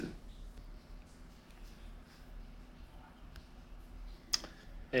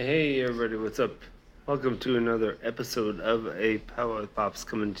Hey, everybody, what's up? Welcome to another episode of A Pow-wow Pops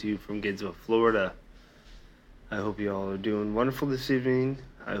coming to you from Gainesville, Florida. I hope you all are doing wonderful this evening.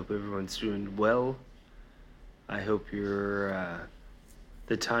 I hope everyone's doing well. I hope the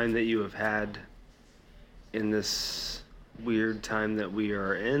time that you have had in this weird time that we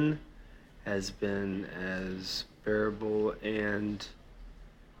are in has been as bearable and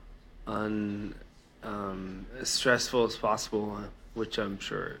as stressful as possible, which I'm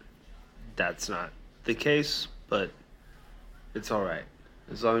sure that's not the case, but it's all right.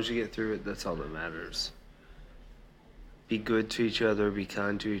 As long as you get through it, that's all that matters. Be good to each other, be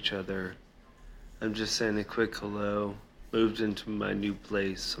kind to each other. I'm just saying a quick hello. Moved into my new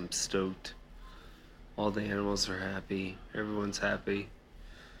place. I'm stoked. All the animals are happy. Everyone's happy.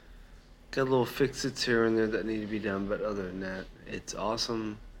 Got little fix-its here and there that need to be done, but other than that, it's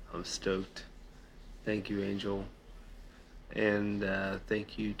awesome. I'm stoked. Thank you, Angel. And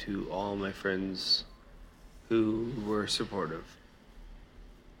thank you to all my friends who were supportive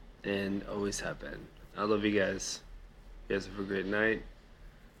and always have been. I love you guys. You guys have a great night.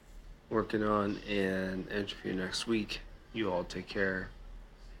 Working on an interview next week. You all take care.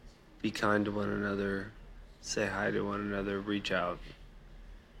 Be kind to one another. Say hi to one another. Reach out.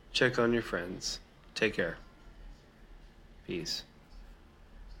 Check on your friends. Take care. Peace.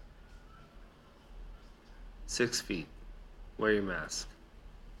 6 feet. Wear your mask.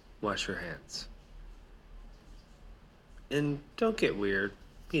 Wash your hands. And don't get weird.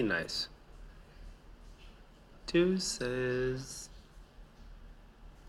 Be nice. Deuces.